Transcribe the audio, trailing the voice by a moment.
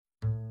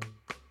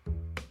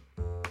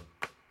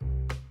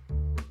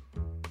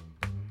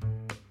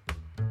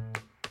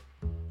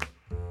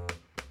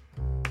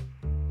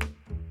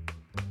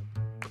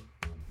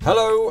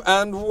Hello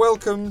and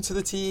welcome to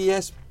the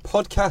TES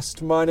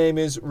podcast. My name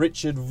is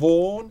Richard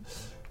Vaughan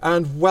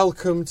and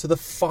welcome to the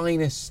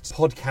finest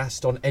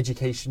podcast on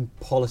education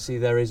policy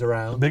there is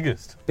around.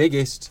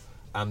 Biggest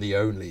and the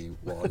only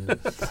one.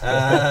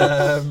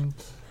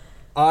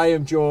 I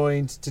am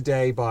joined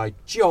today by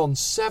John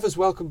Severs.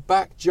 Welcome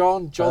back,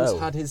 John. John's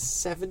had his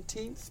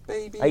 17th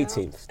baby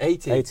 18th.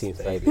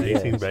 18th baby.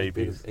 18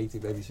 babies. 18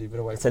 babies. So you've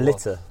been away It's for a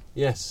litter.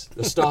 Yes,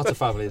 the starter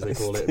family as they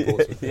call it in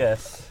Portsmouth. Yeah.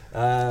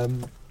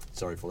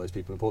 Sorry for those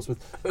people in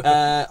Portsmouth.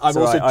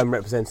 I'm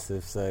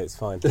representative, so it's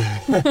fine.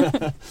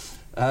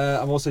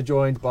 I'm also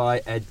joined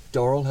by Ed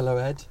Dorrell. Hello,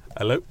 Ed.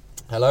 Hello.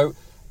 Hello.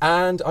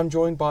 And I'm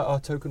joined by our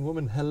token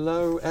woman.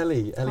 Hello,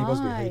 Ellie. Ellie Hi.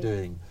 Busby, how are you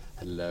doing?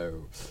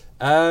 Hello.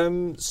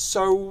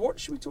 So what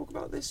should we talk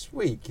about this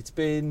week? It's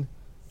been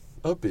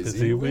a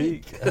busy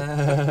week.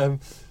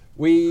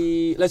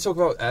 Let's talk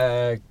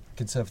about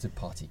Conservative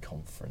Party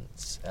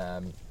conference.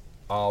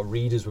 Our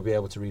readers will be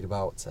able to read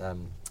about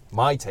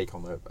my take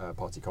on the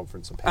party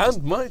conference on pages.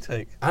 And my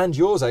take. And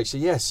yours, actually,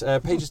 yes.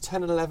 Pages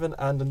 10 and 11,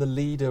 and in the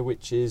leader,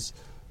 which is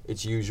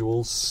its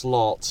usual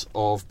slot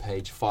of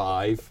page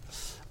 5,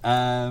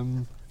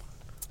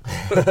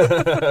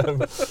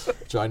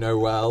 which I know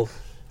well.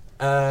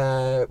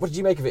 What did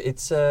you make of it?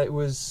 It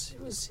was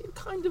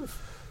kind of...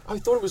 I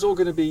thought it was all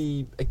going to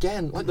be,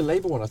 again, like the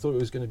Labour one, I thought it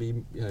was going to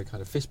be, kind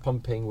of fist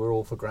pumping, we're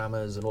all for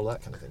grammars and all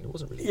that kind of thing. It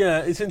wasn't really... Yeah,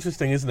 it's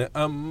interesting, isn't it?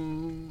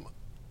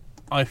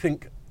 I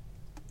think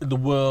the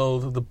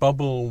world, the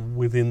bubble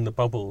within the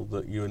bubble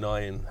that you and I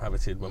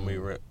inhabited when we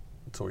were at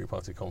the Tory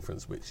Party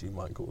conference, which you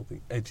might call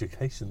the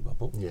education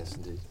bubble. Yes,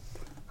 indeed.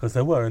 Because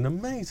there were an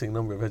amazing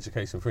number of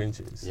education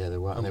fringes. Yeah, there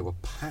were, and they were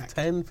packed.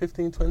 10,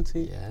 15,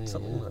 20,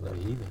 something like that.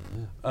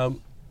 Even,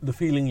 the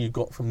feeling you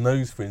got from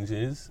those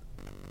fringes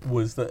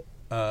was that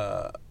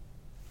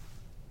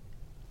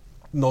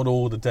not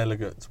all the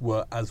delegates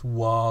were as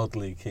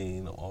wildly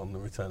keen on the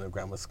return of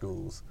grammar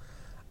schools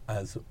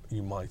as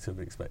you might have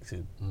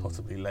expected,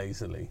 possibly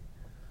lazily.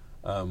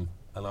 And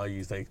I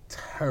used a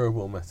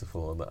terrible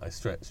metaphor that I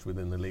stretched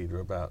within the leader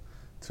about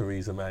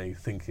Theresa May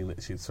thinking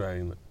that she'd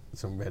thrown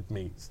some red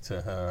meat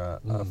to her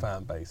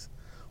fan base,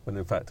 when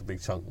in fact a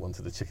big chunk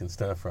wanted a chicken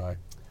stir fry.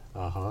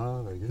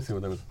 Very good. See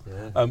what I mean?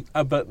 Yeah.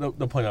 But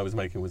the point I was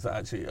making was that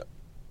actually,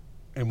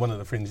 in one of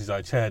the fringes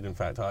I chaired, in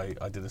fact, I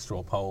did a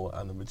straw poll,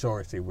 and the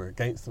majority were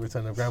against the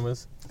return of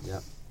grammars. Yeah.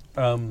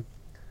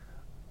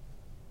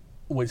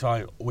 Which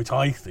I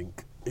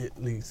think,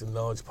 at least in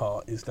large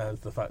part, is down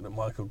to the fact that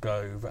Michael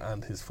Gove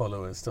and his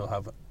followers still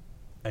have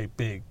a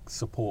big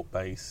support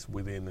base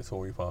within the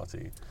Tory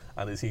party,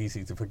 and it's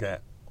easy to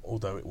forget,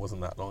 although it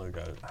wasn't that long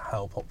ago,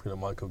 how popular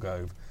Michael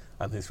Gove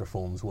and his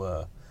reforms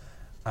were,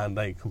 and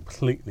they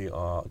completely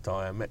are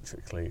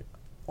diametrically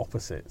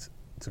opposite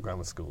to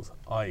grammar schools,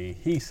 i.e.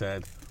 he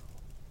said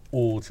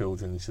all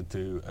children should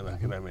do an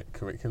academic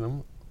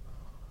curriculum,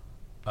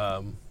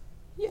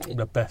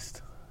 the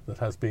best that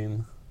has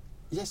been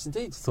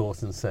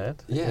thought and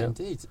said. Yeah.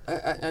 Indeed.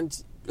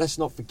 And let's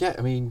not forget,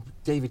 I mean,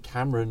 David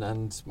Cameron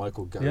and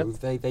Michael Gove,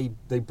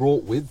 they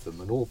brought with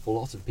them an awful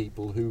lot of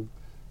people who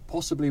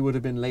possibly would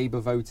have been Labour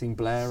voting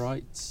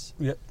Blairites.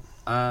 Yep.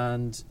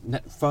 And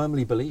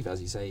firmly believe,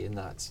 as you say, in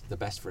that the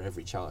best for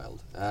every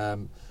child.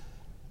 And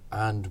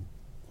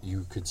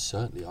you could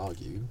certainly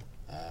argue,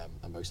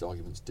 and most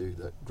arguments do,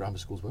 that grammar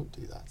schools won't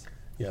do that.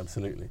 Yeah,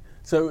 absolutely.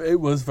 So it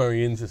was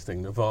very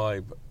interesting, the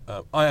vibe.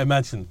 I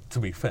imagine, to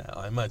be fair,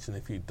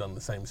 if you'd done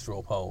the same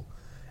straw poll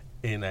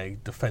in a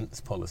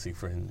defence policy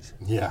fringe,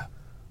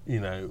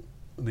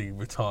 the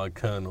retired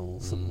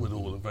colonels would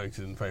all have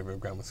voted in favour of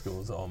grammar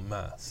schools en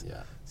masse.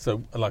 Yeah.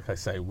 So, like I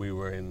say, we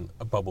were in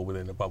a bubble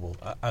within a bubble,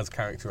 as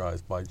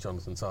characterised by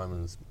Jonathan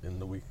Simons in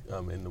the week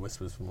in the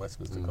Whispers from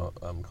Westminster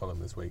column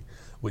this week,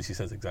 which he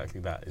says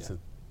exactly that. It's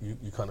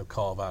you kind of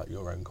carve out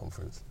your own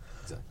conference.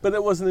 Exactly. But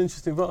it was an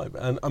interesting vibe,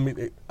 and I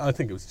mean, I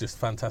think it was just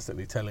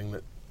fantastically telling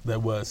that there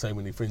were so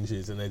many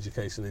fringes, and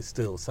education is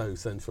still so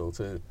central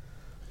to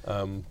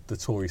the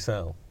Tory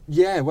cell.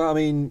 Yeah, well, I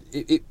mean,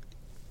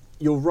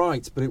 you're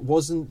right, but it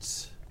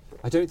wasn't...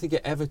 I don't think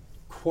it ever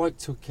quite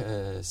took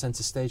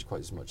centre stage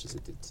quite as much as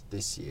it did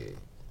this year,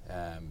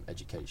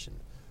 education.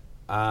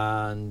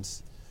 And,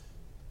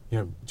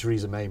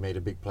 Theresa May made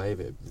a big play of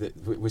it.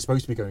 We're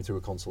supposed to be going through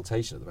a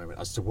consultation at the moment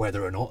as to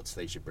whether or not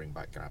they should bring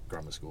back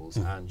grammar schools,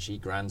 and she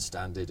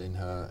grandstanded in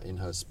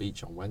her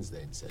speech on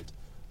Wednesday and said,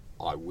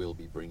 I will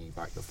be bringing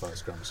back the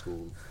first grammar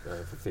school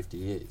for 50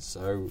 years.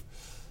 So...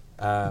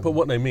 but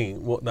what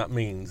that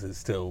means is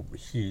still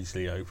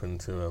hugely open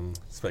to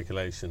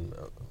speculation.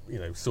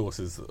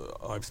 Sources that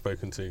I've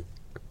spoken to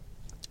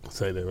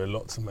say there are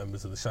lots of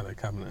members of the shadow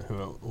cabinet who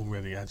are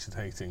already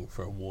agitating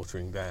for a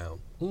watering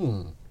down.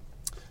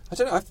 I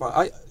don't know.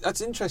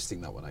 That's interesting,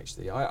 that one,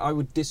 actually. I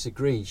would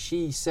disagree.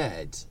 She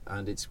said,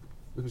 and it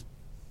was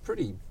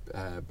pretty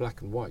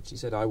black and white, she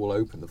said, I will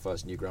open the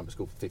first new grammar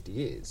school for 50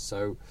 years.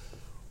 So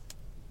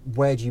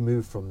where do you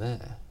move from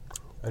there?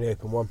 Only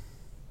open one.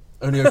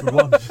 Only open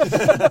one.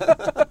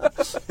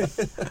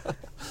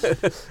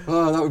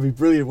 Oh, that would be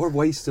brilliant. What a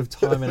waste of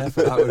time and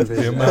effort that would have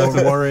been. The amount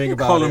of worrying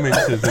about column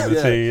inches in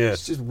the tea,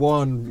 It's just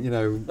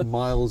one,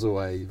 miles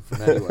away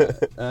from anywhere.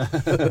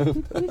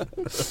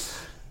 That's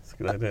a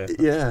good idea.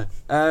 Yeah.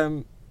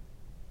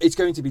 It's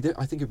going to be.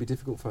 I think it'd be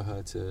difficult for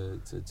her to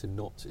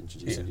not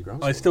introduce a new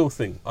grammar school.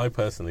 I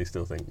personally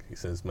still think, he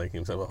says, making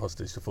himself a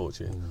hostage to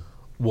fortune.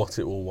 What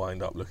it will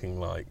wind up looking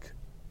like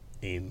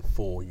in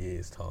 4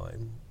 years'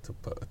 time, to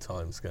put a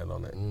time scale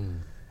on it,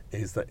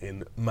 is that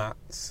in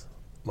MATs,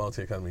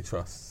 multi-academy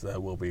trusts, there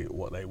will be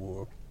what they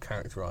will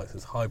characterise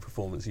as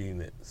high-performance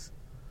units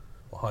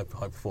or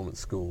high-performance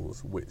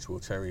schools, which will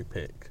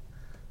cherry-pick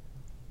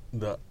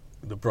the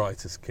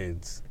brightest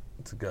kids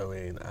to go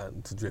in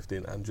and to drift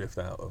in and drift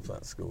out of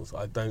that school. So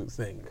I don't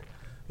think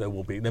there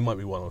might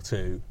be one or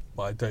two,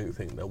 but I don't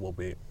think there will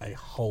be a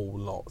whole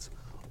lot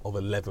of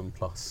 11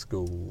 plus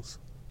schools,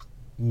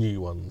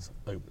 new ones,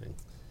 opening.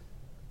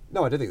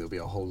 No, I don't think there'll be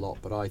a whole lot,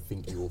 but I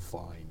think you will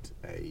find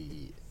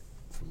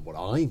from what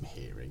I'm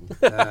hearing,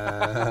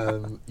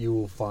 you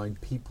will find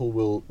people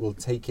will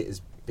take it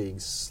as being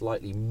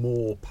slightly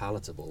more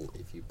palatable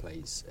if you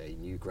place a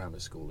new grammar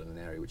school in an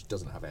area which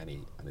doesn't have any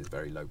and is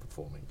very low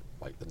performing.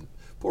 Like the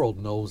poor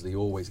old Knowlesley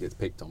always gets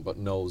picked on, but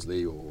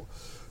Knowlesley or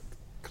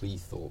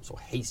Cleethorpes or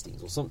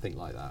Hastings or something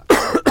like that.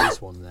 This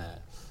one there.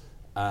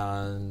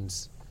 And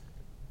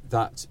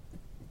that,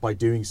 by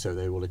doing so,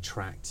 they will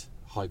attract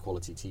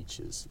high-quality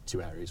teachers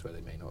to areas where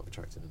they may not have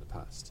attracted in the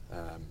past.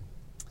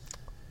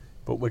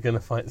 But we're going to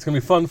find. It's going to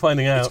be fun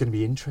finding out. It's going to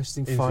be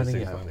interesting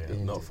finding out.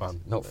 Not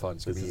fun. Not fun.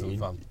 It's this isn't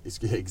fun.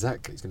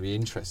 Exactly. It's going to be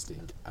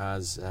interesting,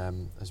 as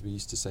we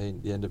used to say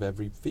at the end of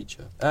every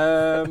feature.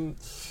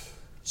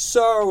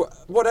 So,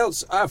 what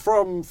else?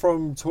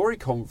 From Tory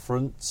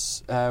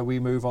conference, we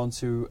move on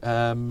to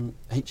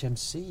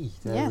HMC.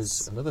 There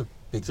was another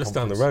big just conference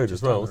down the road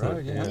as well, wasn't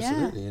it? Yeah,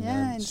 absolutely.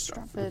 In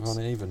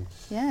Stratford-upon-Avon.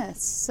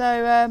 Yes.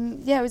 So,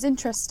 it was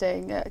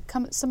interesting.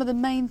 Some of the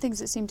main things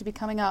that seemed to be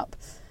coming up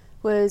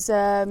was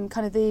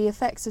kind of the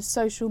effects of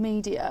social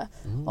media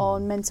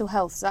on mental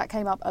health. So that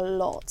came up a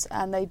lot,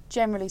 and they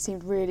generally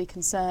seemed really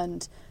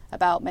concerned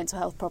about mental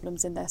health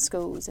problems in their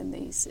schools, in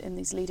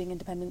these leading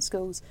independent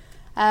schools.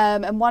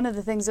 And one of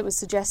the things that was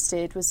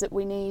suggested was that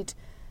we need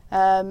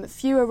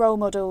fewer role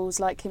models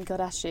like Kim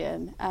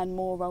Kardashian and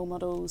more role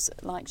models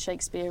like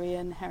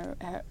Shakespearean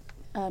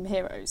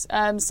heroes.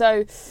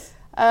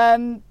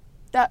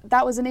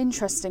 That was an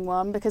interesting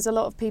one, because a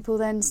lot of people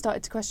then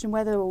started to question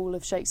whether all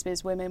of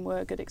Shakespeare's women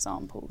were good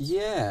examples.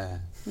 Yeah.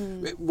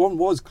 One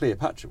was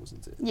Cleopatra,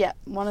 wasn't it? Yeah,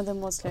 one of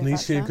them was Cleopatra. And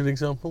is she a good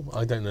example?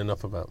 I don't know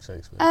enough about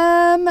Shakespeare.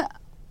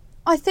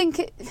 I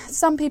think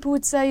some people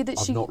would say that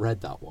I've not read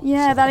that one.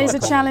 Yeah, so that is a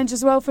challenge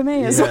as well for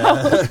me as well.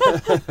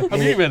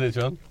 Have you read it,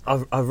 John?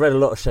 I've read a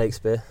lot of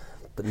Shakespeare,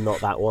 but not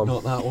that one.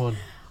 Not that one.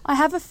 I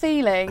have a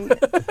feeling.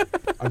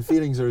 And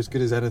feelings are as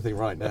good as anything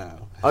right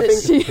now.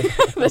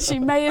 that she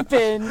may have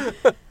been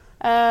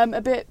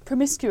a bit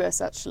promiscuous,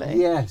 actually.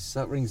 Yes,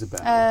 that rings a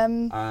bell.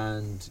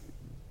 And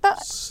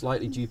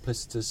slightly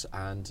duplicitous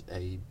and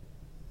a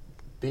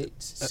bit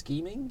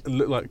scheming.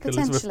 Look like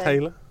Elizabeth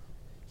Taylor.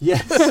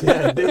 Yes,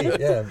 yeah, indeed.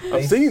 Yeah.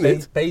 I've seen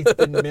it.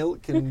 Bathed in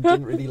milk and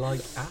didn't really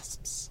like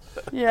asps.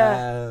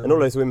 Yeah. And all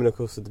those women, of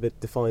course, are a bit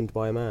defined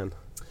by a man.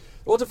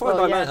 Or defined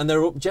by a man, and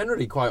they're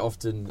generally quite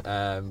often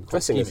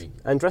dressing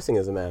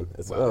as a man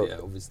as well. Yeah,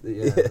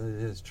 obviously, yeah,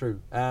 it's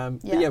true.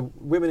 But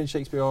women in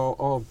Shakespeare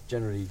are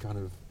generally kind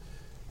of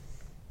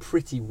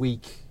pretty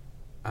weak.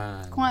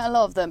 Quite a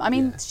lot of them. I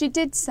mean, she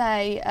did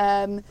say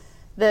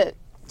that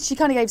she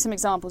kind of gave some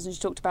examples, and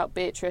she talked about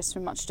Beatrice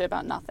from Much Ado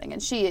About Nothing,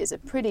 and she is a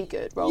pretty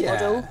good role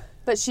model.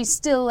 But she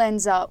still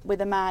ends up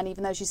with a man,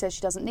 even though she says she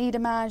doesn't need a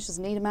man. She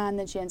doesn't need a man,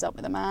 then she ends up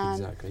with a man.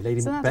 Exactly.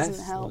 Lady so Macbeth, that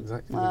doesn't help. not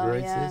exactly the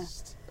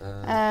greatest.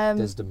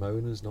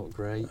 Desdemona's not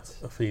great.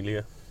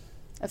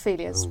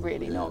 Ophelia's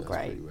really not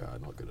great.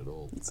 Not good at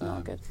all. It's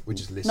not good. We're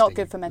just listing, not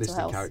good for mental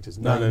health. Characters.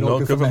 No,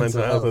 not good for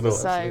mental health at all.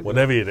 So,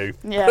 whatever you do.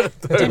 Yeah,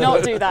 do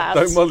not do that.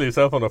 Don't model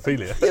yourself on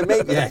Ophelia.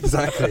 Yeah,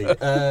 exactly.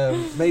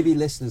 Maybe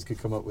listeners could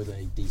come up with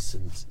a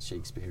decent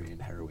Shakespearean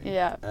heroine.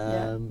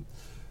 Yeah.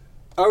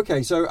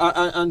 Okay, so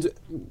and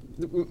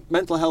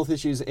mental health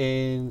issues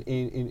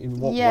in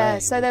what way? Yeah,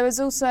 so there was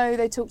also,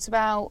 they talked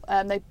about,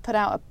 they put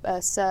out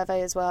a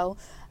survey as well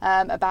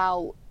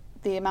about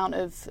the amount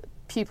of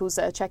pupils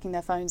that are checking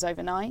their phones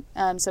overnight.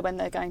 So when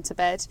they're going to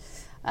bed,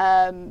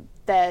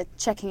 they're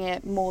checking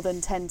it more than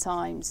 10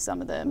 times,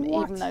 some of them,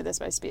 even though they're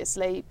supposed to be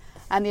asleep.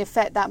 And the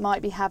effect that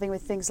might be having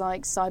with things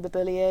like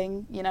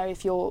cyberbullying,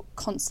 if you're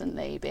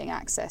constantly being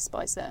accessed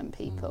by certain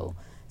people.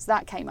 So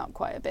that came up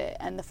quite a bit,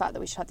 and the fact that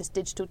we should have this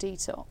digital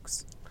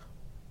detox.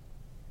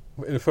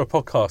 For a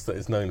podcast that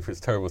is known for its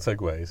terrible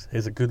segues,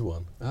 here's a good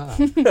one.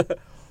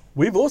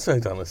 We've also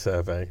done a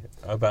survey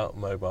about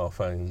mobile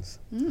phones.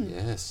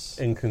 Yes.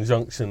 In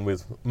conjunction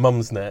with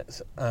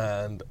Mumsnet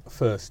and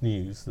First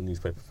News, the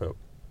newspaper for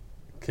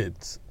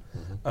kids,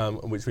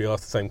 in which we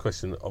asked the same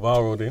question of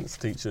our audience,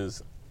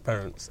 teachers,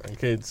 parents and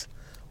kids.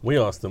 We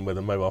asked them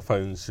whether mobile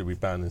phones should be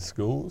banned in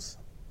schools,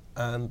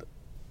 and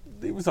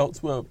the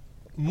results were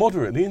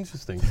moderately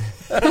interesting.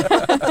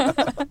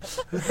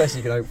 The best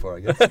you can hope for, I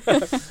guess.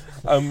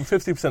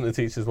 50% of the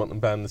teachers want them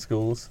banned in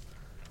schools.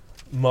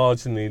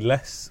 Marginally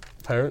less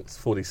parents,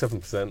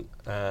 47%,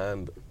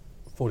 and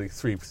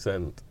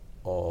 43%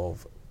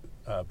 of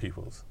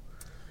pupils.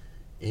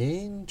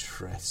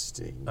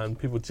 Interesting. And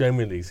people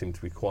generally seem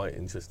to be quite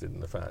interested in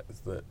the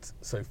fact that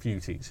so few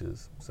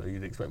teachers, so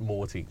you'd expect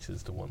more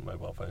teachers to want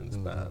mobile phones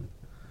banned.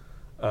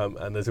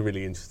 And there's a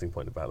really interesting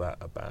point about that,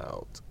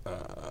 about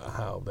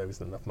how there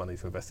isn't enough money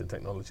to invest in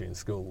technology in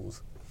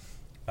schools,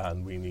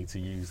 and we need to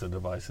use the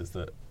devices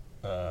that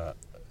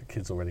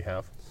kids already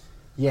have.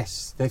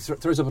 Yes, that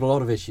throws up a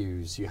lot of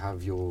issues. You have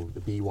the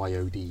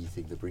BYOD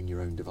thing, the bring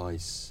your own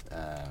device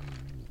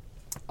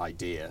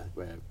idea,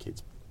 where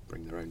kids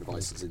bring their own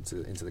devices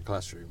into the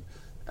classroom.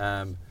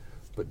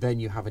 But then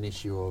you have an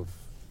issue of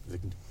the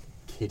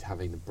kid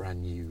having the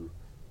brand new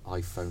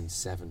iPhone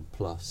 7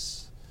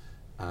 Plus,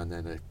 and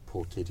then a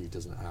poor kid who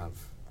doesn't have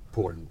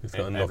He's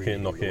got a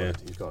Nokia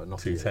He's got a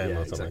Nokia 210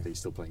 or something. Exactly, he's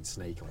still playing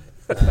Snake on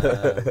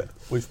it.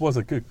 Which was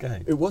a good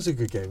game. It was a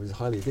good game. It was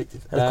highly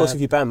addictive. And of course, if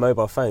you ban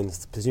mobile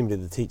phones, presumably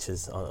the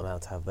teachers aren't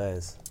allowed to have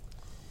theirs.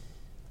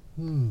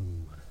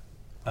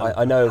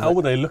 I know. How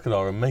would they look at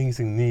our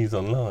amazing news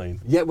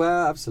online? Yeah,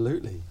 well,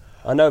 absolutely.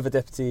 I know of a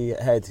deputy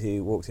head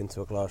who walked into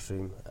a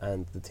classroom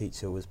and the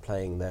teacher was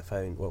playing their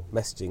phone,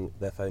 messaging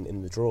their phone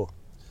in the drawer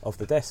of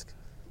the desk.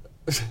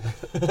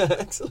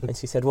 Excellent. And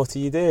she said, "What are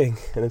you doing?"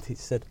 And the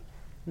teacher said,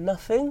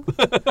 "Nothing."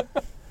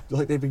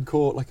 Like they've been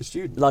caught like a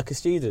student. Like a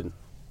student.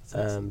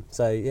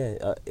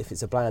 If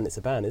it's a ban, it's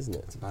a ban, isn't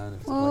it? It's a ban.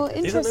 Well,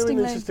 Isn't there an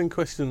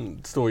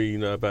interesting story,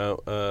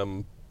 about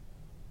the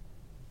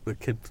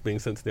kids being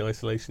sent to the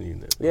isolation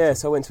unit? Yeah,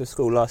 so I went to a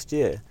school last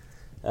year,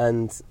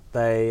 and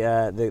they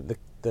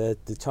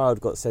the child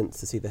got sent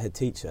to see the head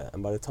teacher,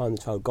 and by the time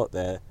the child got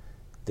there,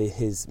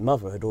 his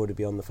mother had already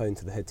been on the phone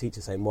to the head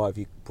teacher saying, "Why have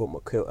you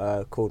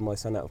called my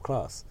son out of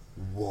class?"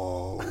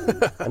 Whoa.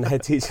 And the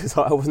head teacher was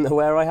like, "I wasn't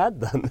aware I had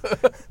done."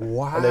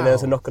 Wow. And then there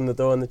was a knock on the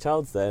door and the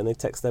child's there, and they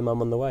text their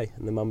mum on the way,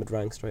 and the mum had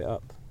rang straight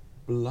up.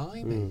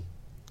 Blimey.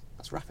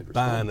 That's rapid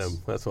response. Ban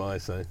them, that's what I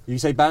say. You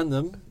say ban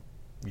them?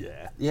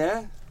 Yeah.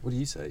 Yeah? What do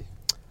you say?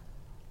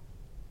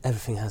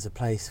 Everything has a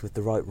place with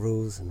the right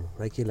rules and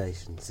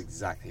regulations. That's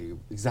exactly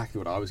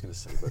what I was going to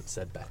say, but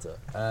said better.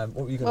 What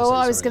were you going to say? Well,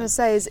 what I was going to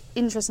say is,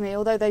 interestingly,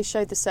 although they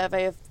showed the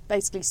survey of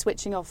basically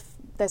switching off,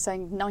 they're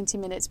saying 90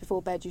 minutes before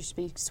bed you should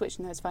be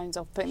switching those phones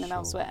off, putting them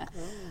elsewhere.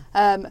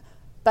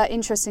 But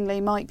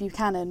interestingly, Mike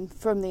Buchanan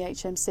from the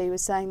HMC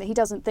was saying that he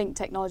doesn't think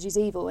technology is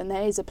evil and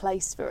there is a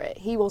place for it.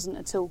 He wasn't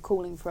at all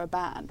calling for a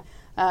ban.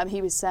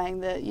 He was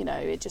saying that,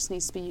 it just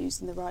needs to be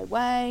used in the right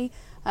way.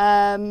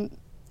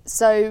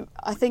 So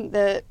I think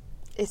that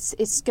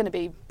it's going to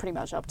be pretty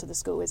much up to the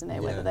school, isn't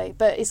it? Yeah.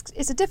 But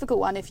it's a difficult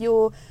one. If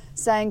you're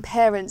saying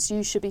parents,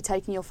 you should be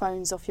taking your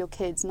phones off your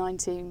kids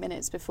 90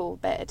 minutes before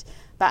bed,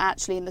 but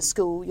actually in the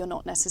school you're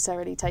not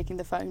necessarily taking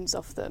the phones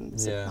off them.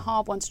 It's a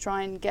hard one to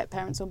try and get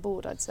parents on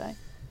board, I'd say.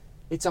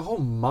 It's a whole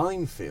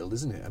minefield,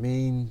 isn't it? I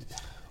mean,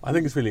 I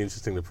think it's really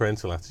interesting, the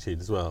parental attitude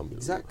as well.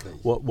 Exactly.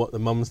 What the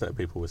Mumsnet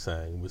people were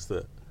saying was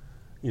that,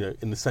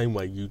 in the same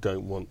way you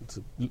don't want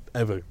to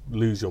ever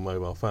lose your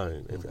mobile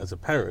phone, if, as a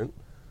parent,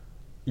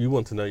 you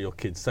want to know your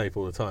kid's safe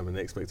all the time, and the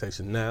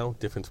expectation now,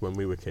 different to when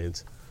we were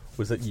kids,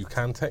 was that you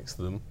can text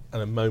them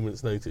at a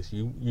moment's notice.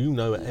 You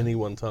know at any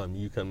one time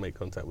you can make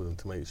contact with them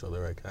to make sure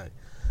they're okay.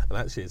 And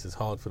actually it's as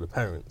hard for the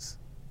parents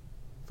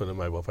for the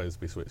mobile phones to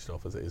be switched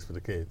off as it is for the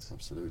kids.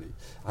 Absolutely.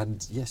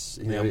 And yes,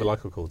 the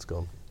umbilical cord's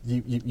gone.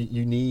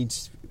 You need.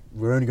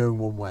 We're only going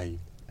one way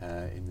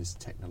in this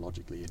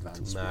technologically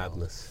advanced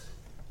madness. world.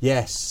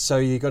 Yes, so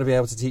you've got to be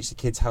able to teach the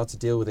kids how to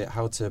deal with it,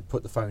 how to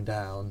put the phone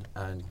down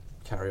and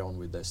carry on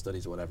with their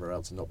studies or whatever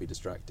else and not be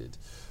distracted.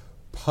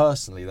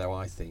 Personally, though,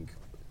 I think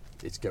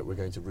we're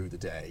going to rue the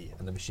day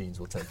and the machines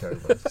will take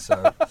over.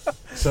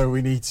 So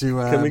we need to...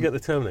 Can we get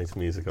the Terminator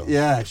music on?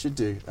 Yeah, I should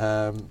do.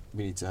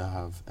 We need to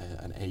have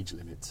an age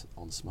limit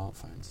on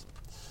smartphones.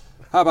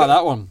 How about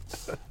that one?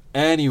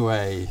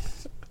 Anyway,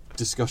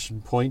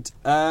 discussion point.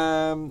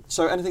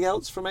 So anything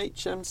else from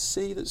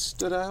HMC that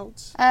stood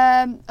out?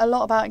 A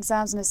lot about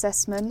exams and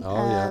assessment.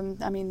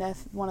 I mean, they're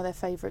one of their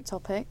favourite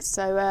topics.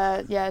 So,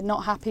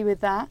 not happy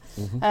with that.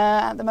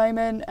 At the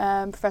moment,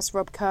 Professor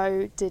Rob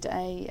Coe did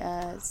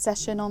a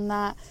session on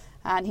that,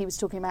 and he was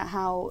talking about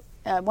how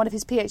one of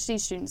his PhD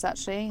students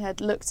actually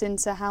had looked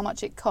into how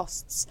much it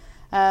costs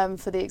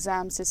for the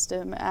exam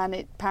system, and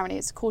apparently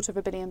it's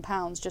 £250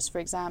 million just for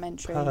exam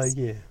entries.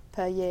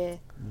 Per year.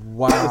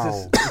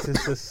 Wow.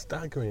 It's a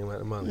staggering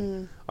amount of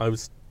money. I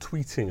was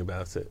tweeting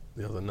about it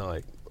the other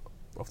night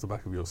off the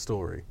back of your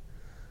story,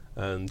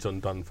 and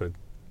John Dunford,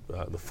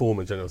 the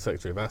former General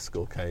Secretary of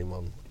ASCL, came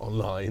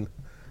online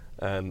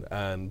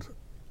and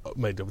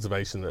made the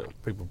observation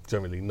that people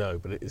generally know,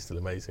 but it is still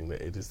amazing,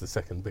 that it is the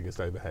second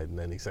biggest overhead in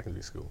any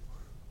secondary school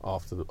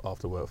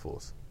after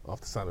workforce,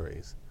 after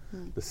salaries.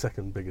 The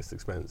second biggest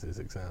expense is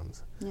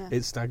exams.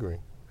 It's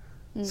staggering.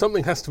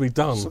 Something has to be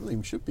done.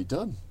 Something should be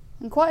done.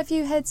 And quite a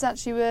few heads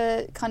actually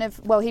were kind of,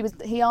 well,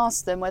 he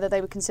asked them whether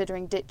they were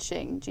considering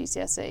ditching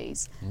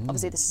GCSEs.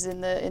 Obviously this is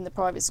in the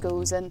private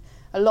schools, and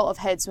a lot of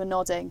heads were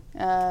nodding.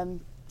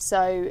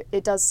 So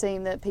it does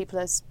seem that people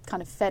are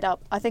kind of fed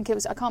up. I think it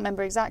was, I can't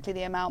remember exactly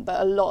the amount,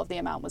 but a lot of the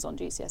amount was on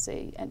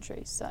GCSE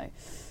entries. So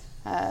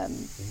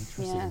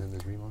interesting in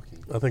the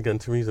remarking. I think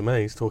Theresa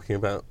May is talking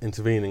about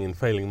intervening in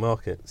failing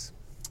markets.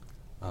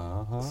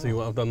 See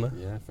what I've done there?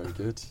 Yeah, very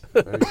good.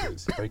 Very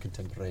good. Very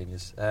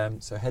contemporaneous.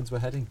 So heads were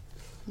heading.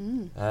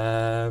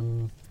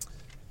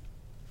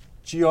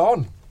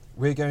 John,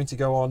 we're going to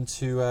go on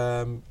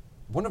to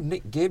one of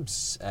Nick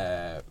Gibbs'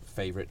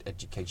 favourite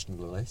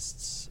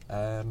educationalists,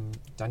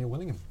 Daniel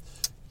Willingham.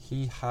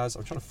 He has,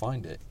 I'm trying to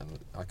find it, and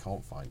I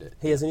can't find it.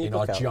 He has a new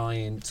book in our out.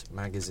 giant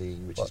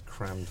magazine, which is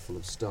crammed full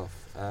of stuff.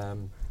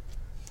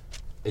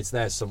 It's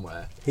there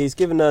somewhere. He's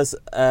given us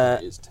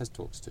It's TED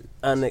Talks too.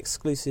 an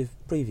exclusive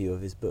preview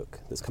of his book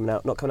that's coming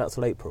out, not coming out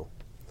till April.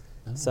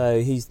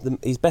 So he's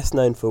best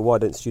known for Why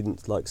Don't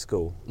Students Like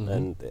School?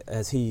 And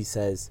as he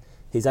says,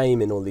 his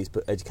aim in all these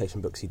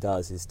education books he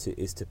does is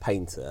to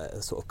paint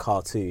a sort of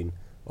cartoon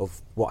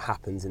of what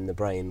happens in the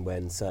brain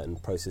when certain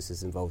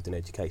processes involved in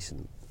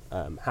education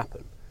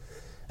happen.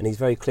 And he's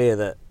very clear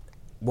that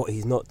what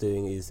he's not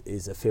doing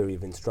is a theory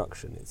of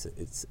instruction.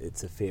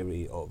 It's a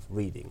theory of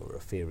reading or a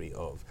theory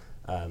of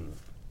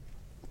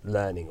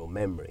learning or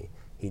memory.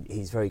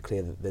 He's very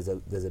clear that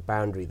there's a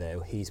boundary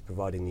there. He's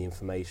providing the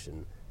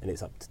information, and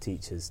it's up to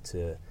teachers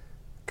to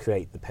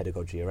create the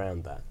pedagogy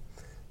around that.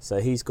 So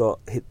he's got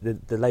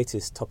the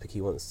latest topic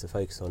he wants to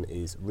focus on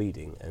is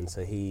reading, and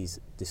so he's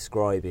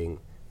describing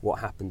what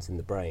happens in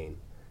the brain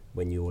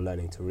when you're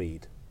learning to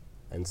read,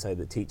 and so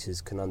that teachers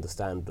can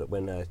understand that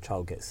when a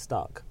child gets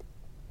stuck,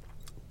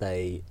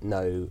 they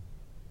know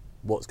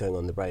what's going on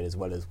in the brain as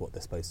well as what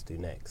they're supposed to do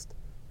next,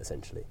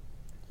 essentially.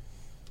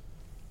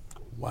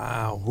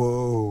 Wow!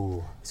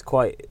 Whoa! It's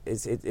quite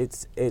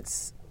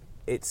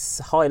it's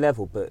high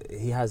level, but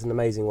he has an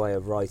amazing way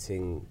of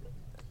writing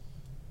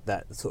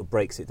that sort of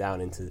breaks it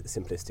down into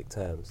simplistic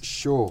terms.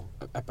 Sure,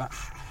 but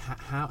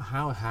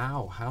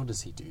how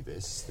does he do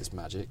this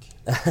magic?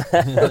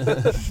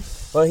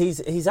 Well,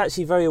 he's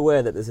actually very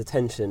aware that there's a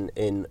tension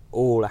in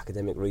all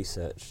academic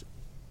research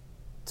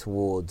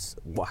towards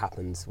what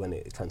happens when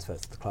it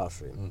transfers to the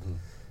classroom.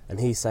 And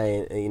he's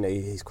saying,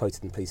 he's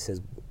quoted in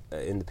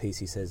the piece,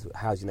 he says,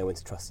 how do you know when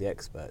to trust the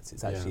experts?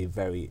 It's actually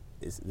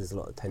there's a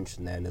lot of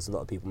tension there, and there's a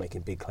lot of people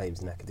making big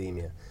claims in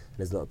academia, and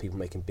there's a lot of people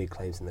making big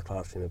claims in the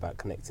classroom about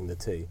connecting the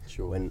two,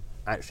 when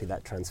actually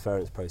that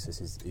transference process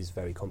is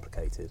very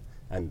complicated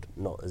and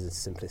not as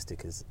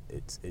simplistic as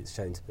it's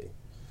shown to be.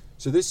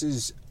 So this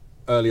is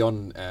early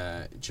on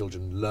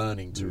children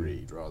learning to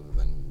read rather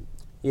than...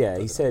 Yeah,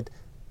 he said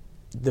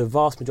the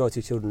vast majority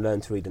of children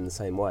learn to read in the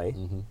same way,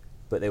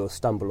 but they will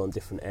stumble on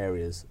different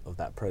areas of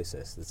that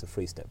process. It's a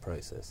 3-step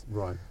process.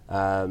 Right.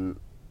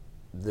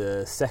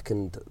 The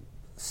second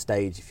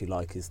stage, if you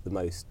like, is the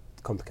most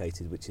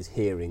complicated, which is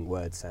hearing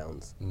word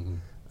sounds.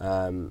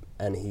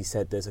 And he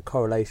said there's a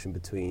correlation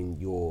between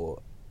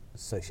your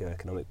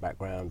socioeconomic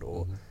background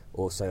or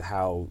also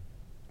how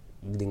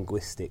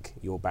linguistic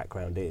your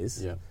background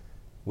is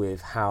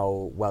with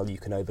how well you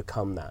can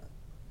overcome that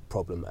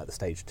problem at the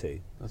stage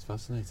 2. That's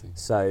fascinating.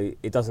 So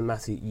it doesn't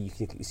matter.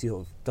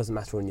 Doesn't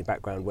matter on your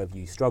background whether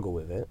you struggle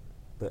with it,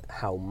 but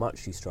how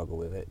much you struggle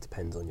with it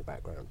depends on your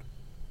background.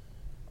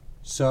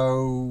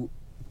 So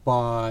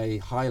by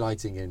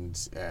highlighting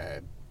and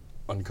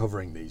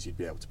uncovering these, you'd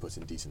be able to put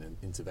in decent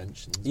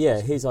interventions.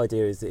 Yeah, his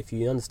idea is that if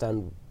you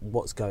understand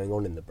what's going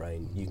on in the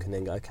brain, you can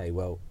then go, okay,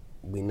 well,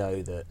 we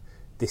know that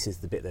this is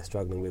the bit they're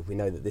struggling with. We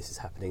know that this is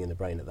happening in the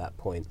brain at that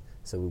point.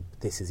 So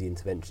this is the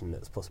intervention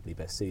that's possibly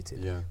best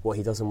suited. What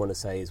he doesn't want to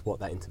say is what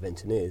that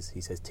intervention is. He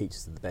says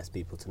teachers are the best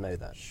people to know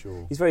that.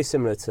 He's very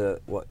similar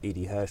to what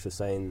Edie Hirsch was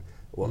saying,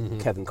 what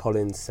Kevin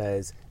Collins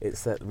says.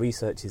 It's that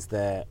research is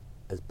there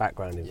as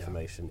background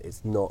information.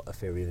 It's not a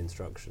theory of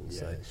instruction.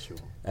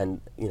 And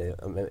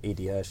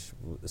Edie Hirsch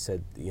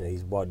said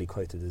he's widely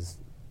quoted as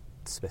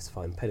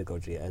specifying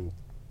pedagogy, and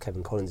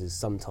Kevin Collins is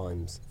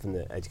sometimes, from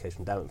the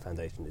Education Endowment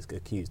Foundation, is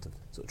accused of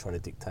sort of trying to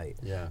dictate.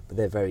 But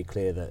they're very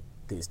clear that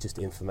it's just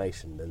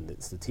information, and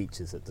it's the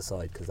teachers that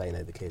decide because they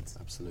know the kids.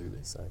 Absolutely.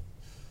 So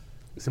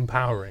it's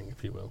empowering,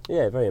 if you will.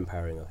 Yeah, very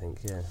empowering, I think.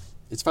 Yeah,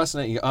 it's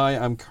fascinating. I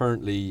am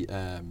currently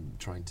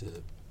trying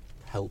to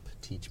help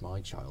teach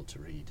my child to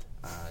read,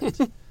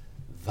 and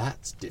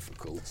that's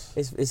difficult.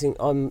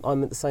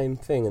 I'm at the same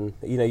thing, and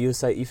you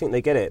say you think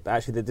they get it, but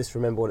actually they just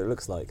remember what it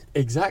looks like.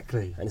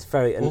 Exactly. And it's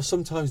very or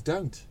sometimes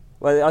don't.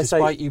 Well,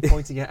 despite you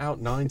pointing it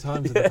out 9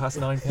 times in the past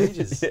 9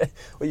 pages.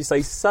 Well, you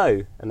say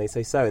so, and they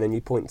say so, and then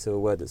you point to a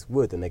word that's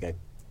would, and they go,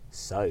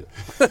 so.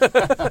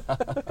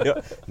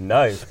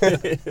 No.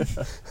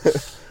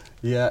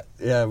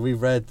 Yeah, we've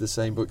read the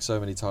same book so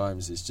many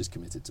times, it's just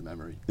committed to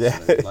memory. Yeah.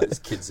 So, like, this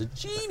kid's a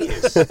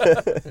genius. And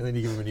then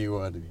you give him a new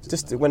word. And he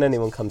just when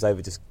anyone comes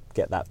over, just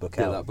get that book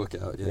out. Get that book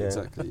out, yeah.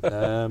 Exactly.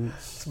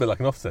 It's a bit like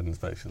an Ofsted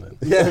inspection then.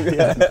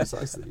 Yeah,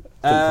 precisely.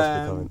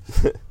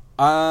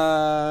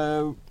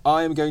 I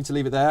am going to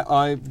leave it there.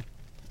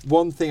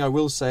 One thing I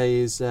will say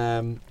is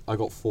I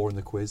got 4 in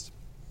the quiz.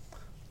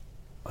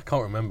 I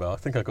can't remember. I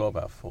think I got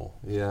about 4.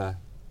 Yeah.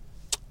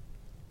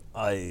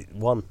 I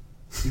won.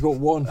 You got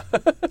 1.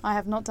 I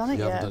have not done it You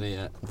yet. haven't done it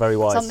yet. Very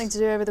wise. Something to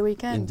do over the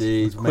weekend.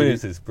 Indeed. The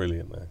quiz is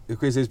brilliant, though. The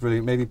quiz is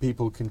brilliant. Maybe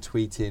people can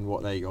tweet in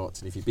what they got,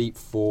 and if you beat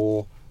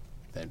 4,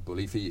 then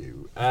bully for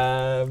you.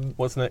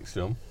 What's next,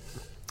 John?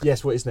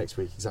 Yes, what is next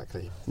week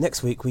exactly?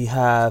 Next week we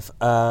have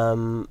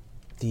the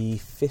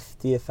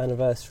 50th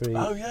anniversary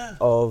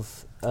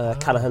of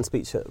Callaghan's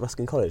speech at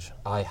Ruskin College.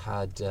 I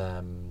had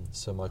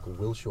Sir Michael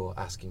Wilshaw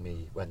asking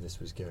me when this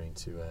was going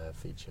to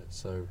feature.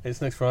 So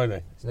It's next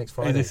Friday. it's next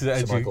Friday. This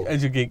is Sir Michael.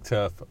 Edu Geek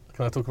Turf.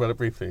 Can I talk about it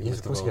briefly? Yes,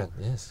 of course you can.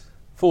 Yes.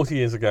 40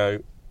 years ago,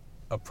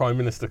 a Prime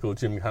Minister called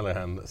Jim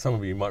Callaghan, that some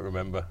of you might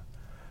remember,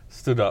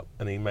 stood up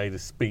and he made a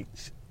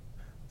speech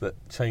that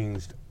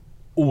changed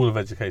all of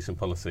education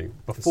policy.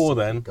 Before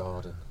then,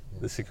 Garden.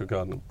 the Secret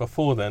Garden.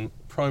 Before then,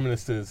 Prime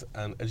Ministers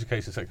and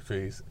Education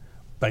Secretaries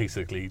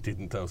basically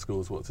didn't tell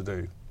schools what to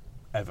do,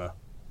 ever.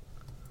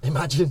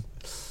 Imagine.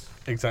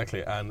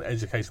 Exactly, and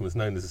education was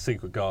known as a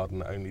secret garden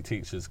that only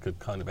teachers could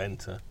kind of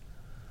enter.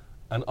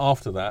 And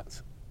after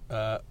that,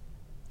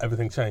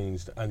 everything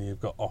changed, and you've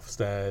got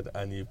Ofsted,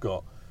 and you've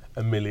got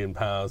 £1 million at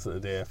the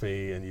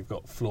DFE, and you've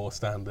got floor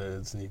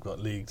standards, and you've got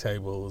league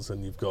tables,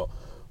 and you've got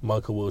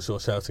Michael Wilshaw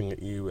shouting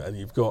at you, and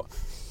you've got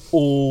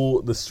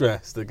all the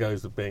stress that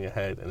goes with being a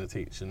head and a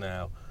teacher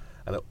now.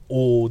 And it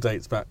all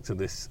dates back to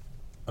this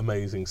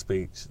amazing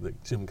speech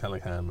that Jim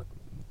Callaghan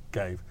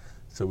gave.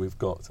 So we've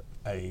got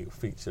a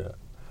feature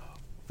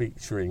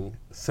featuring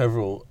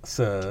several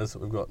sirs.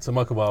 We've got Sir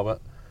Michael Barber,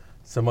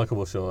 Sir Michael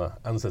Wilshaw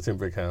and Sir Tim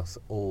Brighouse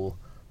all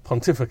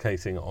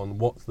pontificating on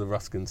what the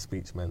Ruskin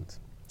speech meant.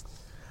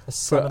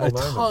 For a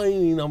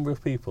tiny number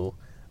of people,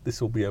 this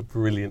will be a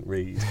brilliant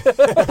read.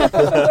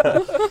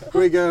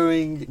 We're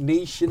going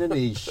niche in a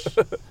niche.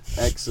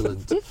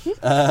 Excellent.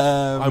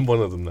 I'm one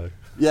of them, though.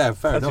 Yeah,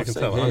 fair As enough. you can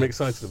Same tell, here. I'm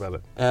excited about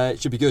it.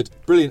 It should be good.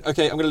 Brilliant.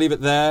 Okay, I'm going to leave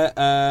it there.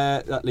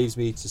 That leaves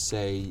me to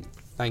say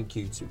thank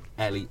you to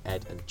Ellie,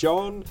 Ed and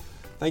John.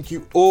 Thank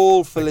you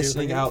all for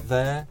listening out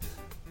there.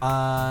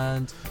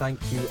 And thank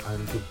you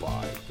and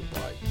goodbye. Goodbye.